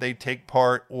in that they take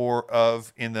part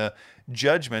in the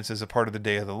judgments as a part of the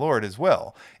day of the Lord as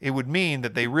well. It would mean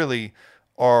that they really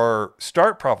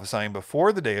start prophesying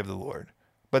before the day of the Lord,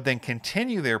 but then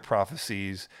continue their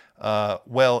prophecies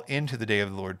well into the day of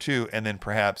the Lord too, and then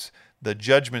perhaps the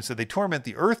judgments that they torment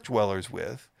the earth dwellers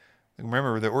with.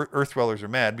 Remember, the earth dwellers are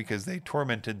mad because they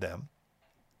tormented them.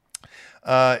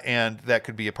 And that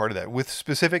could be a part of that with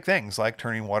specific things like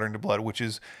turning water into blood, which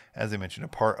is, as I mentioned, a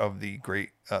part of the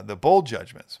the bowl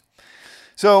judgments.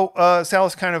 So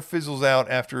Salas kind of fizzles out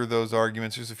after those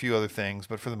arguments. There's a few other things,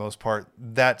 but for the most part,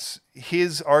 that's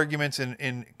his arguments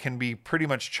and can be pretty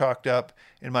much chalked up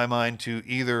in my mind to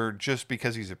either just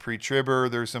because he's a pre-tribber,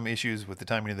 there's some issues with the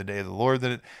timing of the day of the Lord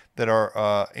that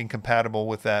are incompatible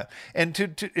with that.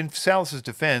 And in Salas's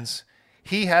defense,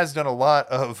 he has done a lot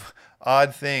of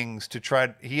odd things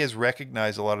he has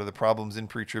recognized a lot of the problems in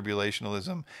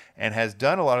pre-tribulationalism and has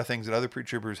done a lot of things that other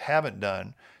pre-tribbers haven't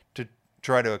done to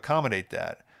try to accommodate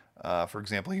that. For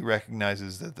example, he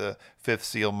recognizes that the fifth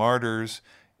seal martyrs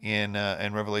in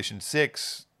Revelation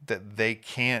 6, that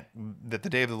the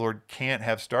day of the Lord can't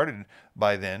have started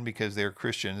by then because they're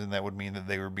Christians, and that would mean that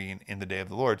they were being in the day of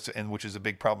the Lord, and which is a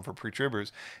big problem for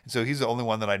pre-tribbers. And so he's the only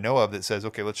one that I know of that says,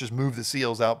 okay, let's just move the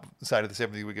seals outside of the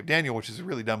 70th week of Daniel, which is a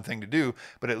really dumb thing to do,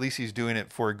 but at least he's doing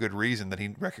it for a good reason, that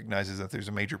he recognizes that there's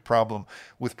a major problem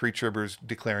with pre-tribbers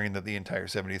declaring that the entire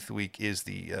 70th week is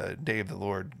the day of the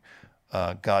Lord,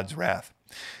 God's wrath.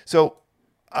 So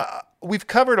we've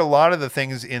covered a lot of the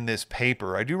things in this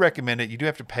paper. I do recommend it. You do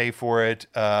have to pay for it.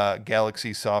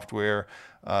 Galaxy Software,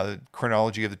 the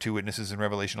Chronology of the Two Witnesses in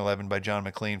Revelation 11 by John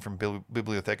McLean from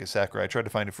Bibliotheca Sacra. I tried to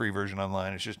find a free version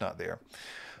online. It's just not there.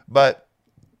 But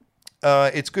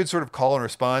it's good sort of call and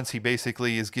response. He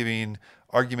basically is giving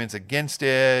arguments against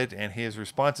it and his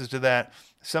responses to that.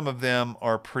 Some of them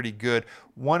are pretty good.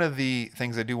 One of the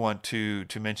things I do want to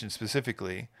mention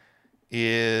specifically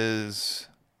is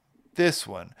this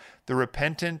one, the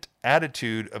repentant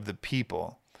attitude of the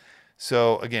people.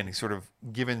 So again, he's sort of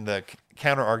given the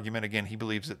counter argument. Again, he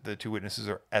believes that the two witnesses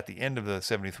are at the end of the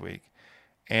 70th week,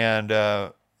 and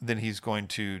then he's going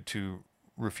to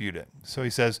refute it. So he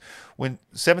says, when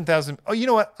 7,000, oh, you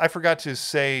know what? I forgot to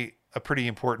say a pretty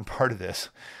important part of this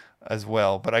as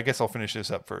well, but I guess I'll finish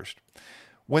this up first.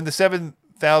 When the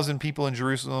 7,000 people in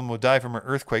Jerusalem will die from an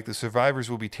earthquake, the survivors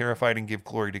will be terrified and give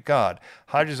glory to God.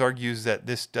 Hodges argues that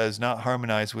this does not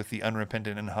harmonize with the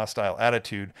unrepentant and hostile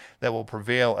attitude that will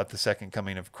prevail at the second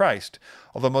coming of Christ.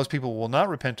 Although most people will not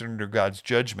repent under God's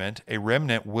judgment, a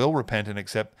remnant will repent and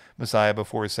accept Messiah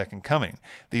before his second coming.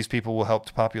 These people will help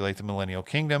to populate the millennial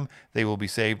kingdom. They will be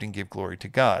saved and give glory to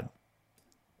God.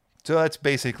 So that's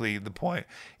basically the point,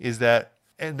 is that,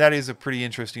 and that is a pretty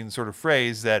interesting sort of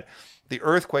phrase, that the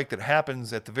earthquake that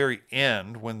happens at the very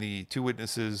end when the two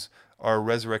witnesses are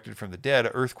resurrected from the dead,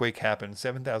 an earthquake happens,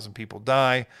 7,000 people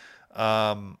die.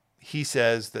 He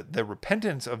says that the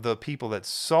repentance of the people that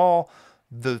saw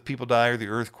the people die or the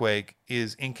earthquake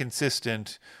is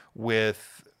inconsistent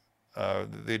with,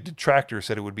 the detractor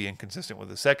said it would be inconsistent with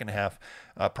the second half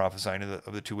prophesying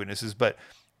of the two witnesses, but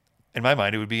in my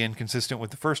mind, it would be inconsistent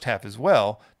with the first half as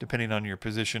well, depending on your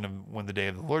position of when the day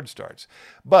of the Lord starts.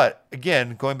 But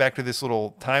again, going back to this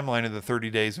little timeline of the 30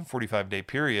 days and 45-day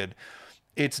period,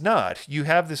 it's not. You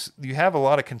have a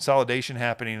lot of consolidation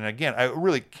happening. And again, I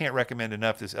really can't recommend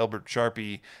enough this Albert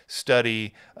Sharpie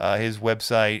study. His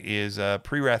website is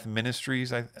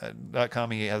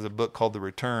prewrathministries.com. He has a book called The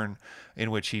Return, in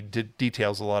which he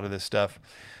details a lot of this stuff.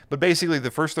 But basically,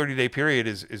 the first 30-day period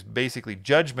is basically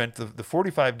judgment. The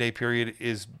 45-day period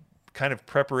is kind of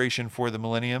preparation for the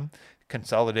millennium,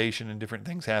 consolidation and different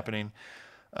things happening.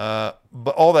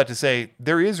 But all that to say,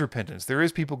 there is repentance. There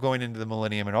is people going into the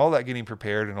millennium and all that getting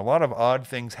prepared and a lot of odd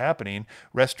things happening,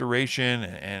 restoration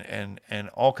and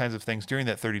all kinds of things during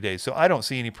that 30 days. So I don't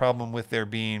see any problem with there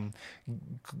being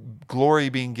glory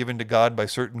being given to God by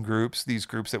certain groups, these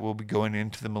groups that will be going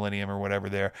into the millennium or whatever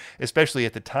there, especially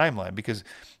at the timeline, because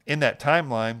in that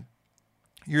timeline,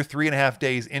 you're 3.5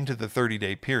 days into the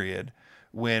 30-day period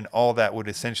when all that would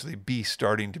essentially be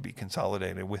starting to be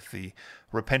consolidated with the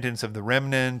repentance of the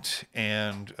remnant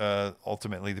and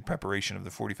ultimately the preparation of the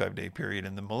 45-day period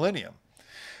in the millennium.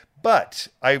 But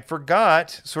I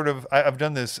forgot sort of, I've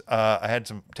done this, I had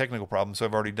some technical problems, so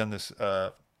I've already done this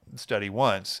study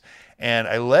once. And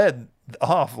I led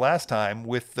off last time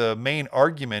with the main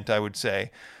argument, I would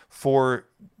say, for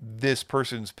this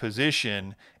person's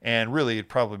position. And really, it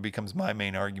probably becomes my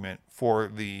main argument for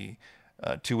the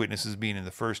two witnesses being in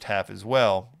the first half as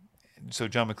well. So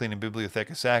John McLean in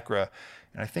Bibliotheca Sacra.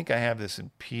 And I think I have this in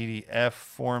PDF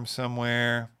form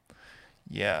somewhere.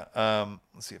 Yeah,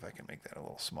 let's see if I can make that a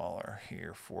little smaller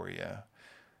here for you.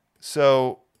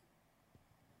 So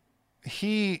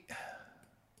he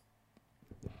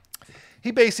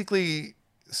basically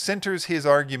centers his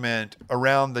argument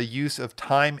around the use of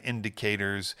time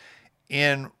indicators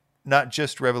in not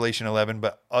just Revelation 11,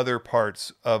 but other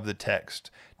parts of the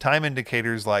text. Time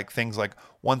indicators like things like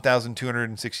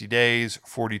 1,260 days,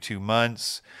 42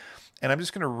 months. And I'm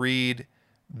just going to read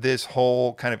this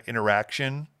whole kind of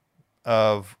interaction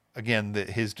of, again,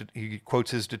 he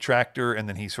quotes his detractor and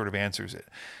then he sort of answers it.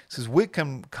 It says,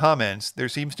 Whitcomb comments, there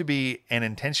seems to be an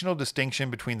intentional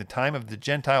distinction between the time of the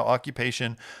Gentile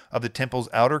occupation of the temple's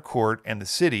outer court and the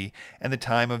city and the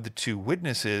time of the two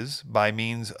witnesses by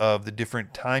means of the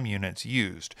different time units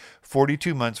used.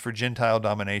 42 months for Gentile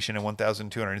domination and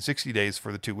 1,260 days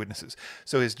for the two witnesses.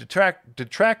 So his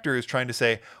detractor is trying to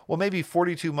say, well, maybe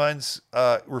 42 months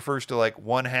refers to like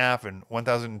one half and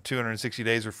 1,260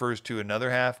 days refers to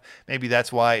another half. Maybe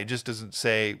that's why it just doesn't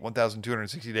say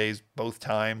 1,260 days both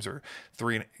times, or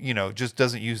three, just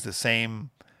doesn't use the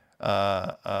same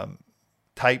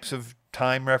types of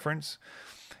time reference.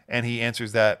 And he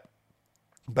answers that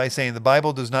by saying the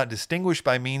Bible does not distinguish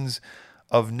by means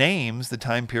of names the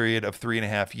time period of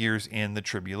 3.5 years in the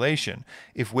tribulation.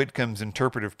 If Whitcomb's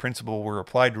interpretive principle were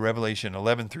applied to Revelation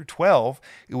 11 through 12,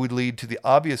 it would lead to the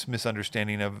obvious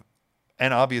misunderstanding of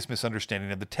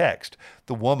the text.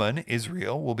 The woman,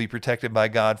 Israel, will be protected by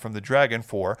God from the dragon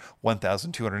for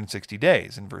 1,260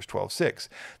 days in verse 12:6.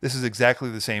 This is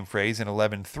exactly the same phrase in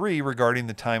 11:3 regarding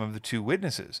the time of the two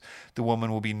witnesses. The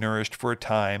woman will be nourished for a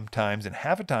time, times, and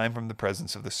half a time from the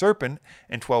presence of the serpent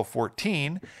in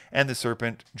 12:14, and the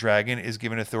serpent dragon is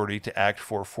given authority to act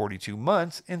for 42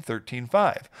 months in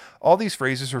 13:5. All these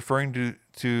phrases referring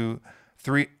to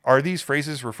are these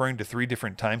phrases referring to three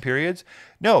different time periods?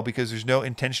 No, because there's no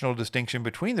intentional distinction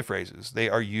between the phrases. They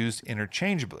are used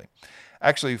interchangeably.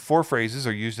 Actually, 4 phrases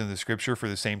are used in the scripture for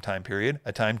the same time period: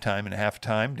 a time, and a half a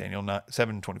time, Daniel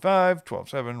 7:25,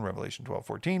 12:7, Revelation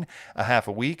 12:14, a half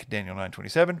a week, Daniel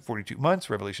 9:27, 42 months,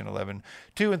 Revelation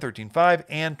 11:2 and 13:5,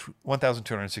 and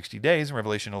 1,260 days in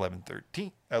Revelation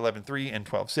 11:3 and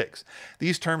 12:6.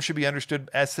 These terms should be understood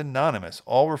as synonymous,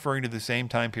 all referring to the same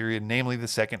time period, namely the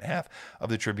second half of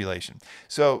the tribulation.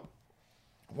 So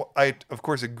I, of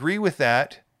course, agree with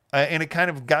that. And it kind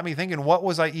of got me thinking, what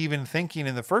was I even thinking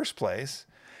in the first place?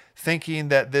 Thinking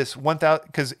that this 1,000,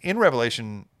 because in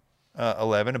Revelation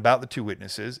 11, about the two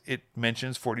witnesses, it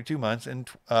mentions 42 months and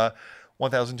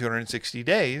 1,260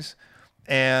 days.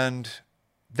 And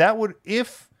that would,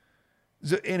 if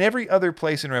in every other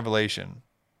place in Revelation,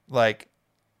 like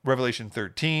Revelation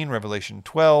 13, Revelation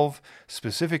 12,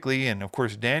 specifically, and of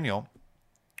course Daniel,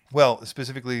 well,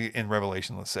 specifically in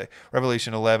Revelation, let's say,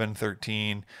 Revelation 11,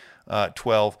 13,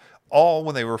 12, all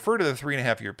when they refer to the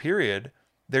 3.5 year period,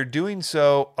 they're doing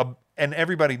so, and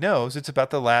everybody knows it's about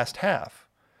the last half.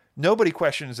 Nobody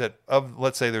questions that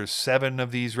let's say there's 7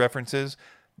 of these references,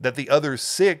 that the other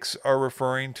 6 are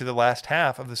referring to the last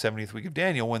half of the 70th week of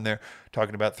Daniel when they're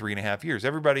talking about 3.5 years.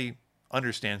 Everybody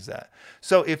understands that.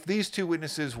 So if these two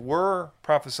witnesses were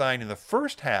prophesying in the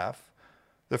first half,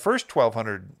 the first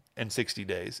 1,260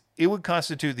 days, it would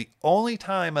constitute the only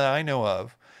time that I know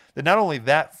of that not only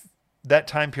that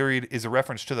time period is a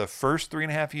reference to the first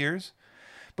 3.5 years,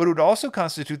 but it would also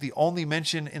constitute the only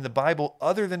mention in the Bible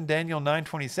other than Daniel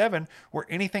 9:27 where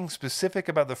anything specific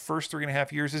about the first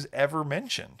 3.5 years is ever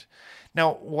mentioned.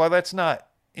 Now, while that's not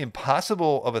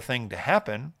impossible of a thing to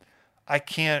happen, I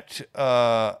can't,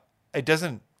 it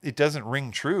doesn't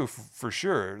ring true for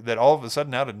sure that all of a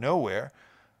sudden out of nowhere,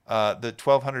 the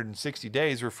 1,260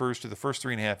 days refers to the first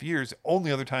 3.5 years. The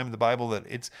only other time in the Bible that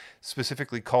it's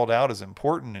specifically called out as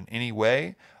important in any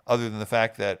way, other than the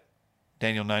fact that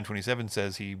Daniel 9:27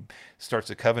 says he starts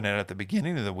a covenant at the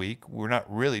beginning of the week. We're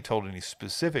not really told any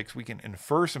specifics. We can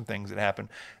infer some things that happen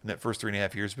in that first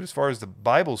 3.5 years. But as far as the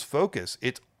Bible's focus,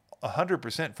 it's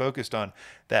 100% focused on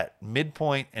that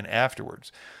midpoint and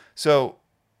afterwards. So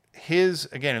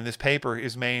again, in this paper,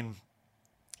 his main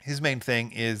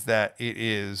thing is that it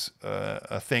is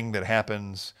a thing that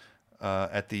happens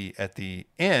at the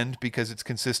end because it's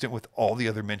consistent with all the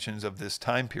other mentions of this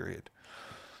time period.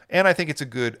 And I think it's a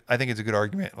good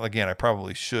argument. Again, I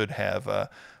probably should have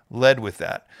led with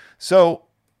that. So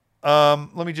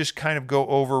let me just kind of go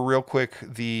over real quick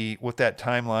what that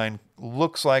timeline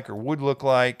looks like or would look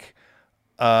like,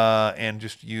 and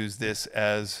just use this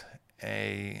as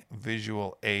a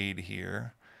visual aid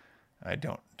here. I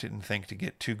didn't think to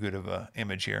get too good of an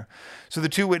image here. So the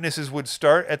two witnesses would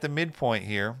start at the midpoint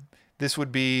here. This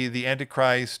would be the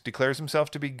Antichrist declares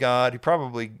himself to be God. He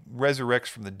probably resurrects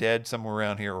from the dead somewhere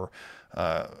around here, or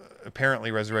apparently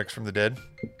resurrects from the dead.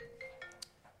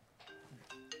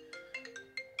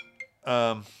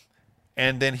 And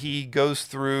then he goes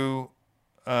through,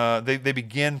 they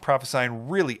begin prophesying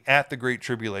really at the Great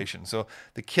Tribulation. So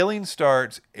the killing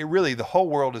starts, the whole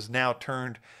world is now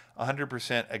turned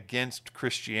 100% against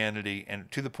Christianity, and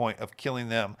to the point of killing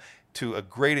them to a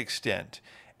great extent.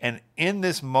 And in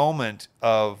this moment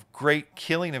of great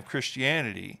killing of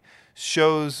Christianity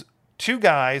shows two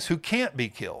guys who can't be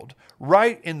killed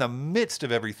right in the midst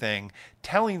of everything,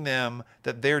 telling them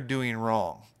that they're doing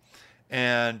wrong.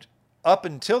 And up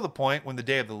until the point when the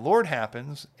day of the Lord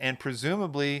happens, and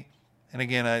presumably, and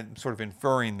again, I'm sort of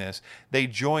inferring this, they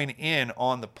join in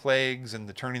on the plagues and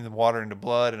the turning the water into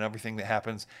blood and everything that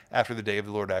happens after the day of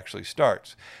the Lord actually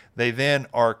starts. They then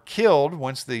are killed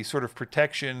once the sort of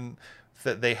protection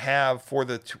that they have for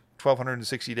the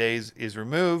 1260 days is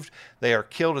removed. They are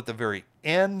killed at the very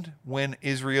end when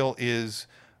Israel is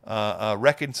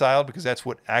reconciled, because that's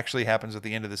what actually happens at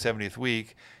the end of the 70th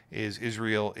week, is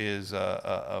Israel is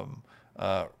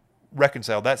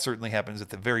reconciled. That certainly happens at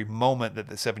the very moment that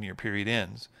the 7-year period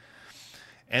ends.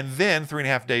 And then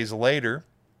 3.5 days later,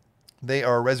 they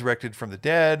are resurrected from the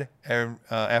dead. And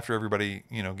after everybody,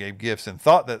 gave gifts and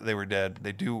thought that they were dead,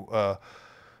 they do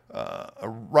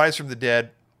rise from the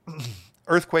dead.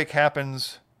 Earthquake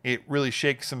happens. It really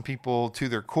shakes some people to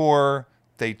their core.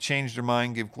 They change their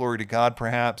mind, give glory to God,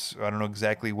 perhaps. I don't know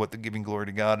exactly what the giving glory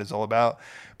to God is all about.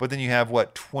 But then you have,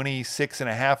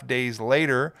 26.5 days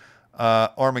later,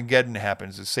 Armageddon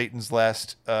happens. It's Satan's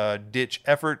last ditch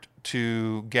effort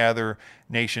to gather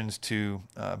nations to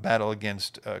battle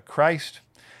against Christ.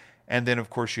 And then, of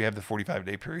course, you have the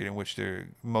 45-day period in which they're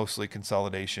mostly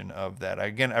consolidation of that.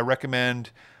 Again, I recommend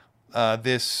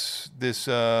this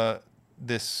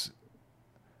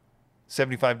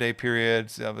 75-day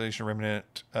period, Salvation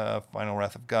Remnant, Final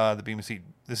Wrath of God, the Bema Seat.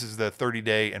 This is the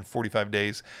 30-day and 45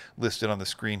 days listed on the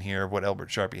screen here of what Elbert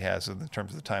Sharpie has in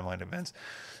terms of the timeline events.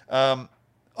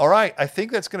 All right, I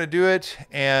think that's going to do it.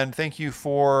 And thank you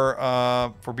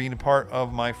for being a part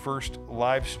of my first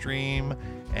live stream.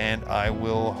 And I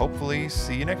will hopefully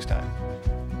see you next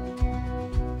time.